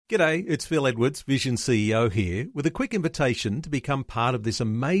G'day, it's Phil Edwards, Vision CEO here, with a quick invitation to become part of this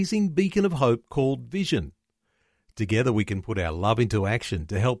amazing beacon of hope called Vision. Together we can put our love into action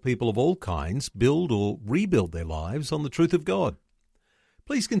to help people of all kinds build or rebuild their lives on the truth of God.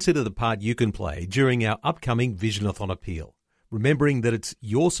 Please consider the part you can play during our upcoming Visionathon appeal, remembering that it's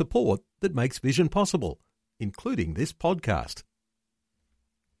your support that makes Vision possible, including this podcast.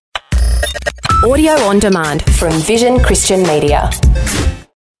 Audio on demand from Vision Christian Media.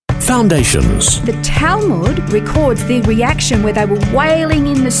 Foundations. The Talmud records the reaction where they were wailing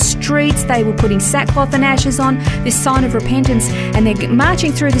in the streets, they were putting sackcloth and ashes on, this sign of repentance, and they're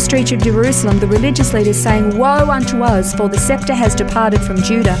marching through the streets of Jerusalem, the religious leaders saying, "Woe unto us, for the scepter has departed from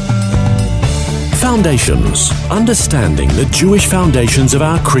Judah." Foundations. Understanding the Jewish foundations of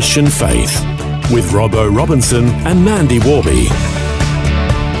our Christian faith. With Robbo Robinson and Mandy Warby.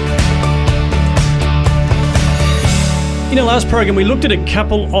 In our last program, we looked at a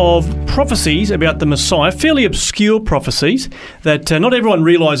couple of prophecies about the Messiah, fairly obscure prophecies that not everyone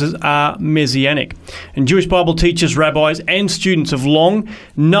realises are messianic. And Jewish Bible teachers, rabbis and students have long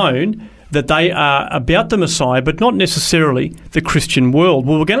known that they are about the Messiah, but not necessarily the Christian world.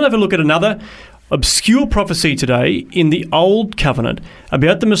 Well, we're going to have a look at another obscure prophecy today in the Old Covenant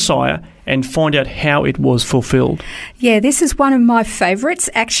about the Messiah and find out how it was fulfilled. Yeah, this is one of my favourites,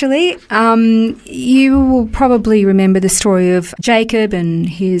 actually. You will probably remember the story of Jacob and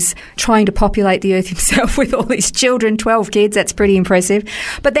his trying to populate the earth himself with all his children, 12 kids. That's pretty impressive.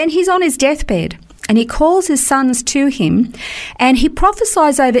 But then he's on his deathbed and he calls his sons to him and he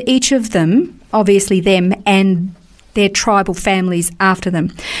prophesies over each of them, obviously them and their tribal families after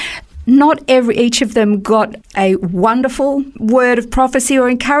them. Not each of them got a wonderful word of prophecy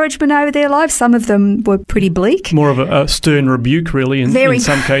or encouragement over their lives. Some of them were pretty bleak. More of a stern rebuke, really, in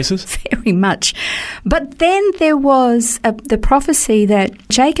some cases. Very much. But then there was the prophecy that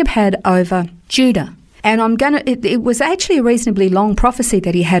Jacob had over Judah. And it was actually a reasonably long prophecy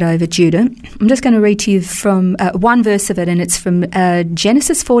that he had over Judah. I'm just going to read to you from one verse of it, and it's from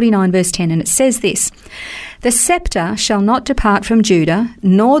Genesis 49, verse 10, and it says this: "The scepter shall not depart from Judah,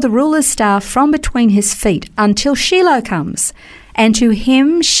 nor the ruler's staff from between his feet, until Shiloh comes, and to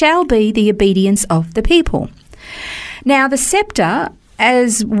him shall be the obedience of the people." Now, the scepter,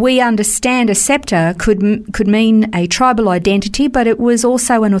 as we understand a scepter, could mean a tribal identity, but it was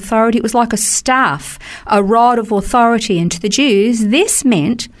also an authority. It was like a staff, a rod of authority. And to the Jews, this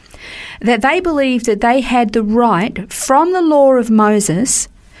meant that they believed that they had the right from the law of Moses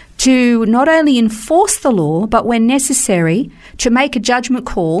to not only enforce the law, but when necessary, to make a judgment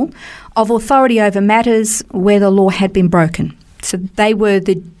call of authority over matters where the law had been broken. So they were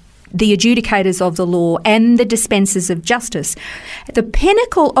the adjudicators of the law and the dispensers of justice. The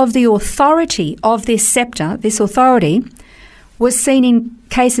pinnacle of the authority of this scepter, this authority, was seen in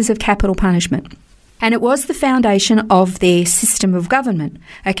cases of capital punishment. And it was the foundation of their system of government.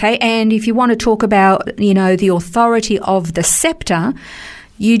 Okay, and if you want to talk about, the authority of the scepter,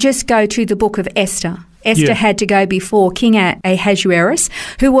 you just go to the book of Esther. Esther had to go before King Ahasuerus,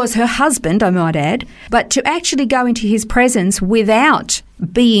 who was her husband, I might add, but to actually go into his presence without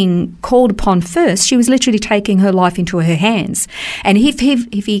being called upon first, she was literally taking her life into her hands. And if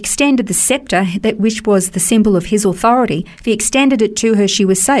he extended the scepter, which was the symbol of his authority, if he extended it to her, she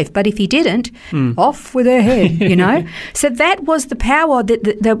was safe. But if he didn't, off with her head, So that was the power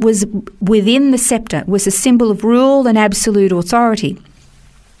that was within the scepter, was a symbol of rule and absolute authority.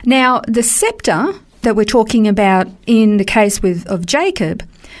 Now, the scepter that we're talking about in the case of Jacob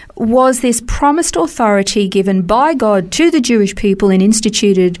was this promised authority given by God to the Jewish people and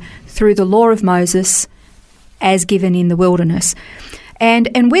instituted through the law of Moses as given in the wilderness.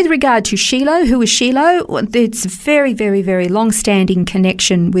 And with regard to Shiloh, who is Shiloh? It's a very, very, very long-standing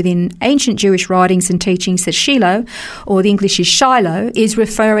connection within ancient Jewish writings and teachings that Shiloh, or the English is Shiloh, is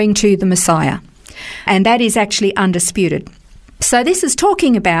referring to the Messiah. And that is actually undisputed. So this is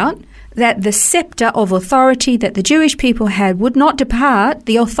talking about that the scepter of authority that the Jewish people had would not depart,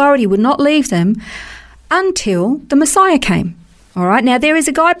 the authority would not leave them until the Messiah came. All right, now there is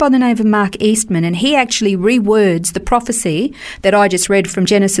a guy by the name of Mark Eastman, and he actually rewords the prophecy that I just read from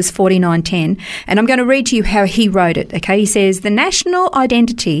Genesis 49:10, and I'm going to read to you how he wrote it. Okay, he says, "The national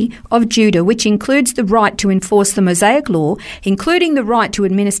identity of Judah, which includes the right to enforce the Mosaic law, including the right to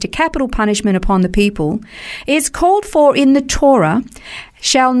administer capital punishment upon the people, is called for in the Torah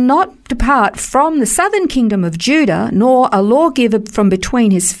shall not depart from the southern kingdom of Judah, nor a lawgiver from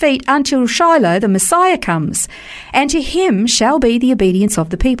between his feet, until Shiloh, the Messiah, comes. And to him shall be the obedience of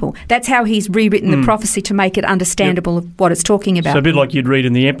the people. That's how he's rewritten the prophecy to make it understandable of what it's talking about. So a bit like you'd read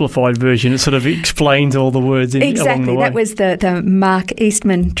in the Amplified version, it sort of explains all the words along the way. Exactly, that was the Mark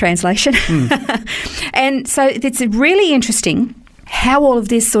Eastman translation. And so it's really interesting how all of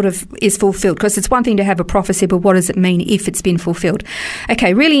this sort of is fulfilled, because it's one thing to have a prophecy, but what does it mean if it's been fulfilled?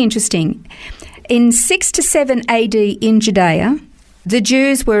 Okay, really interesting. In 6 to 7 AD in Judea, the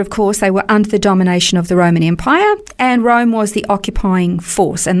Jews were, of course, they were under the domination of the Roman Empire, and Rome was the occupying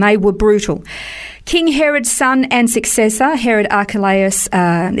force, and they were brutal. King Herod's son and successor, Herod Archelaus,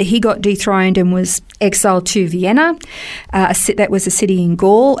 he got dethroned and was exiled to Vienna. That was a city in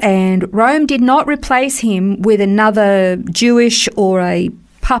Gaul, and Rome did not replace him with another Jewish or a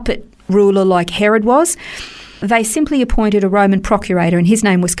puppet ruler like Herod was. They simply appointed a Roman procurator, and his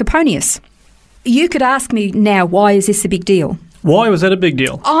name was Coponius. You could ask me now, why is this a big deal? Why was that a big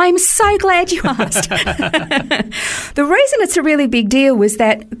deal? I'm so glad you asked. The reason it's a really big deal was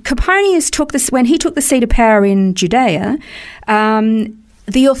that Coponius when he took the seat of power in Judea,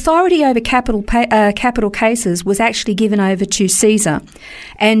 the authority over capital cases was actually given over to Caesar,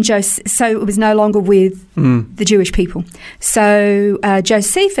 and so it was no longer with the Jewish people. So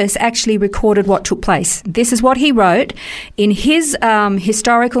Josephus actually recorded what took place. This is what he wrote in his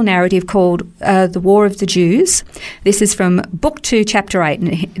historical narrative called The War of the Jews. This is from Book 2, Chapter 8,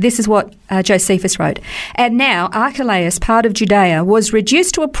 and this is what Josephus wrote. And now Archelaus, part of Judea, was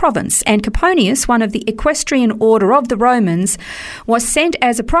reduced to a province, and Coponius, one of the equestrian order of the Romans, was sent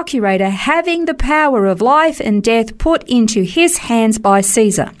as a procurator, having the power of life and death put into his hands by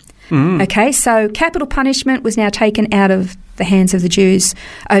Caesar. Okay, so capital punishment was now taken out of the hands of the Jews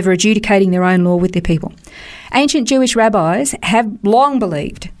over adjudicating their own law with their people. Ancient Jewish rabbis have long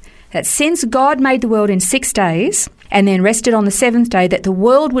believed that since God made the world in 6 days and then rested on the seventh day, that the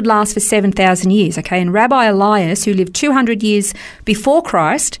world would last for 7,000 years. Okay, and Rabbi Elias, who lived 200 years before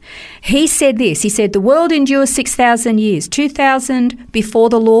Christ, he said this. He said, the world endures 6,000 years, 2,000 before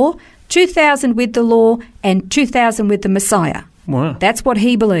the law, 2,000 with the law, and 2,000 with the Messiah. Wow. That's what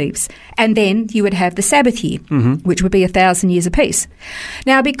he believes. And then you would have the Sabbath year, which would be 1,000 years apiece.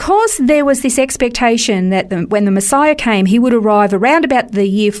 Now, because there was this expectation that when the Messiah came, he would arrive around about the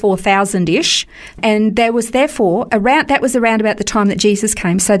year 4000-ish, and there was therefore around about the time that Jesus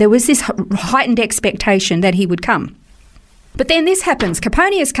came. So there was this heightened expectation that he would come. But then this happens.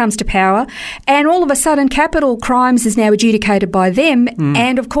 Coponius comes to power, and all of a sudden capital crimes is now adjudicated by them.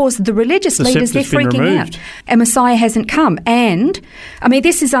 And, of course, the religious leaders, they're freaking out. And Messiah hasn't come. And, I mean,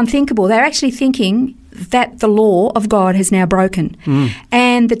 this is unthinkable. They're actually thinking that the law of God has now broken.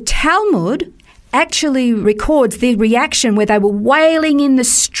 And the Talmud actually records the reaction where they were wailing in the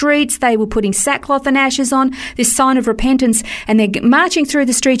streets, they were putting sackcloth and ashes on, this sign of repentance, and they're marching through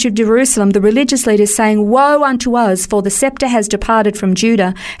the streets of Jerusalem, the religious leaders saying, woe unto us, for the scepter has departed from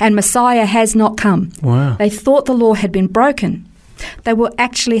Judah, and Messiah has not come. Wow. They thought the law had been broken. They were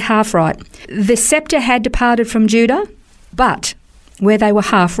actually half right. The scepter had departed from Judah, but where they were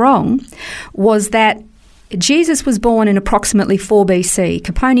half wrong was that Jesus was born in approximately 4 BC.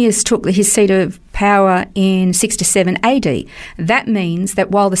 Coponius took his seat of power in 6 to 7 AD. That means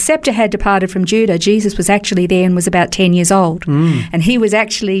that while the scepter had departed from Judah, Jesus was actually there and was about 10 years old. And he was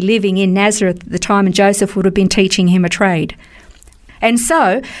actually living in Nazareth at the time, and Joseph would have been teaching him a trade. And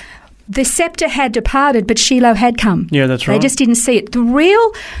so the scepter had departed, but Shiloh had come. Yeah, that's right. They just didn't see it. The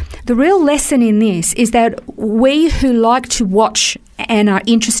real lesson in this is that we who like to watch and are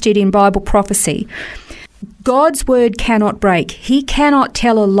interested in Bible prophecy, God's word cannot break. He cannot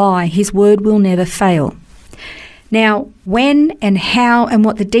tell a lie. His word will never fail. Now, when and how and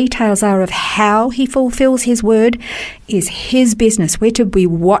what the details are of how he fulfills his word is his business. We're to be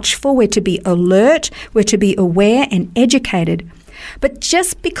watchful, we're to be alert, we're to be aware and educated. But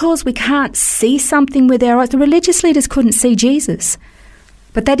just because we can't see something with our eyes, the religious leaders couldn't see Jesus.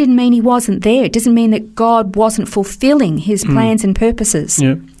 But that didn't mean he wasn't there. It doesn't mean that God wasn't fulfilling his plans and purposes.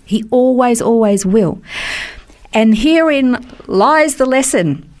 Yeah. He always, always will. And herein lies the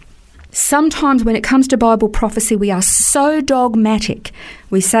lesson. Sometimes when it comes to Bible prophecy, we are so dogmatic.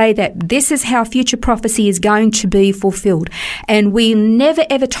 We say that this is how future prophecy is going to be fulfilled. And we never,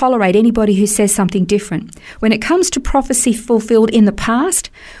 ever tolerate anybody who says something different. When it comes to prophecy fulfilled in the past,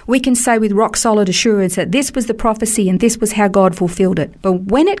 we can say with rock solid assurance that this was the prophecy and this was how God fulfilled it. But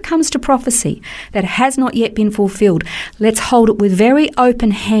when it comes to prophecy that has not yet been fulfilled, let's hold it with very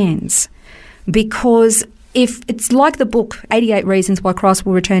open hands, because if it's like the book 88 Reasons Why Christ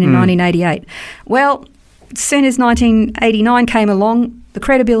Will Return in 1988. Well, as soon as 1989 came along, The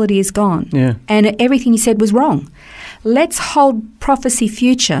credibility is gone. Yeah. And everything he said was wrong. Let's hold prophecy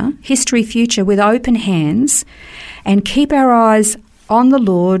future, history future, with open hands and keep our eyes on the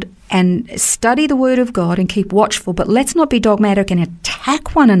Lord and study the Word of God and keep watchful. But let's not be dogmatic and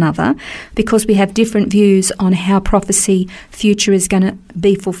attack one another because we have different views on how prophecy future is going to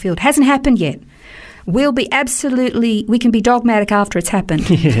be fulfilled. Hasn't happened yet. We can be dogmatic after it's happened.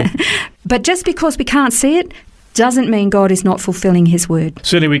 Yeah. But just because we can't see it doesn't mean God is not fulfilling his word.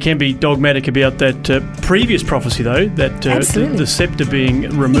 Certainly we can be dogmatic about that previous prophecy, though, that the scepter being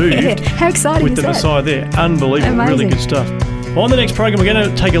removed. Yeah. How exciting with is the that? Messiah there. Unbelievable. Amazing. Really good stuff. On the next program, we're going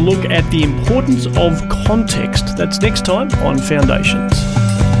to take a look at the importance of context. That's next time on Foundations.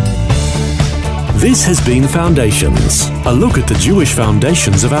 This has been Foundations, a look at the Jewish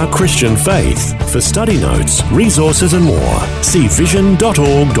foundations of our Christian faith. For study notes, resources and more, see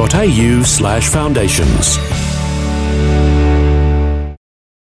vision.org.au/foundations.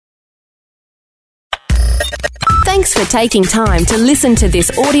 Thanks for taking time to listen to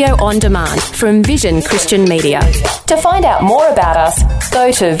this audio on demand from Vision Christian Media. To find out more about us,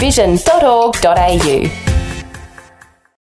 go to vision.org.au.